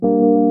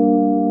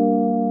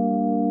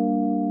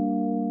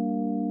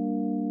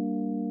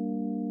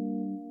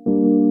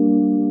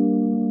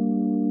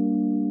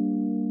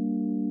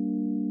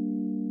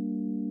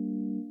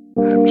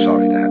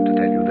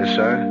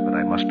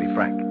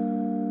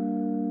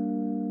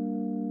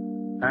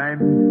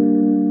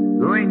I'm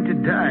going to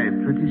die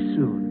pretty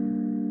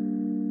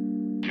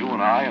soon. You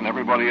and I and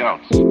everybody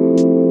else.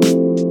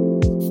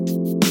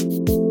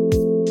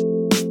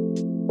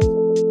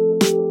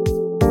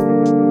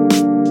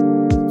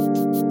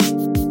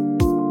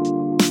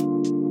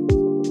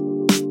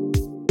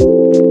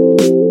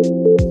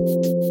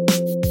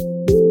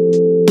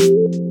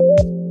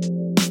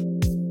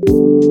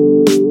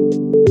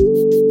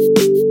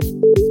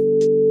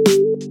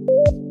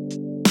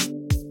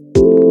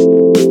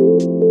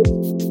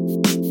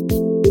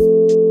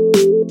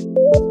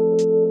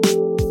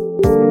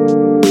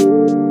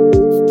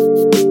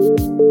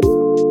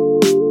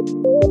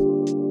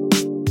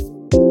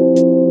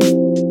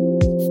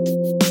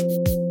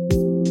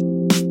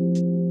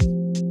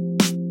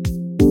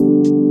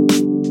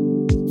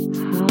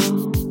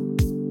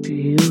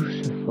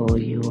 Beautiful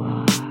you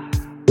are.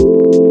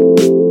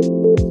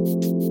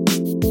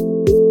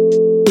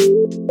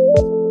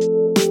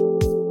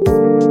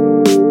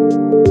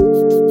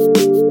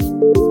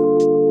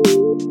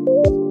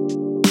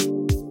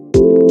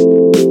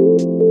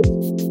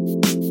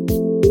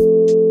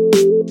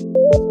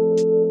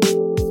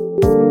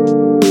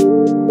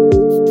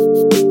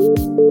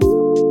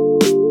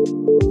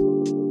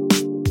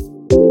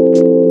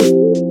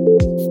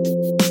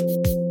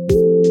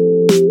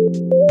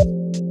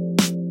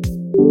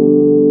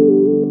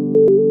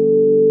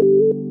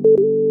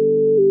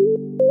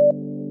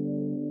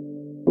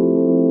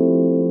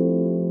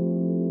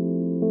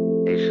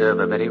 They serve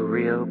a very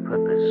real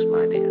purpose,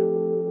 my dear.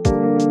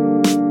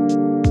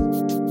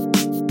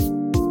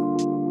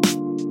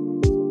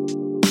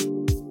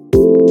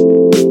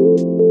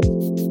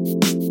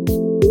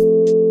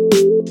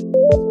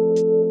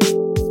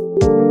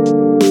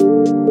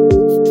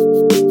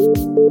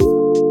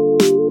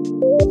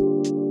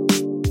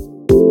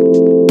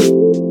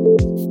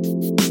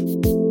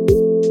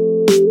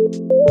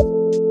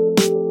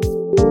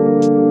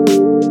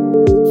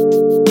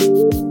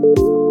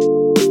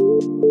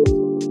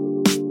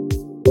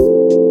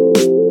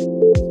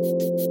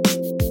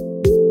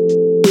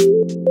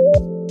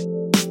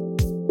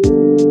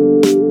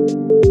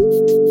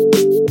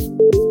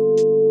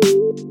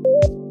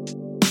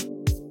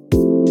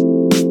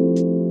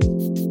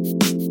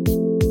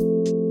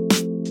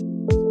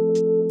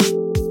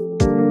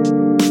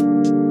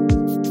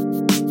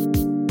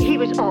 He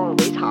was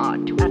always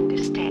hard to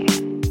understand.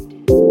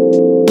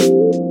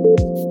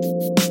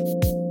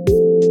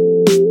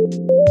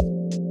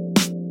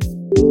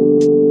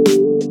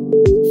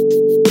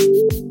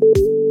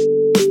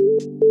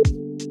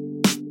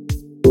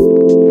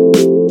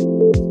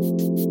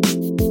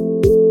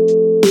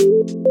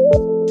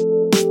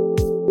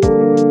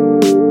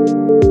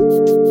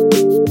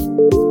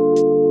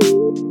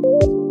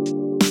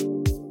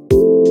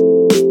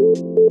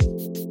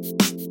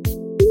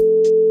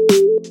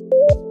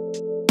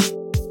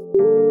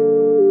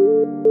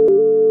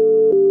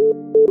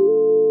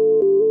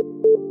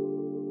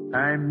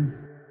 I'm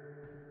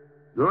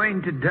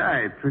going to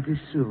die pretty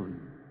soon.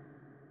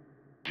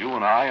 You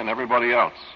and I and everybody else.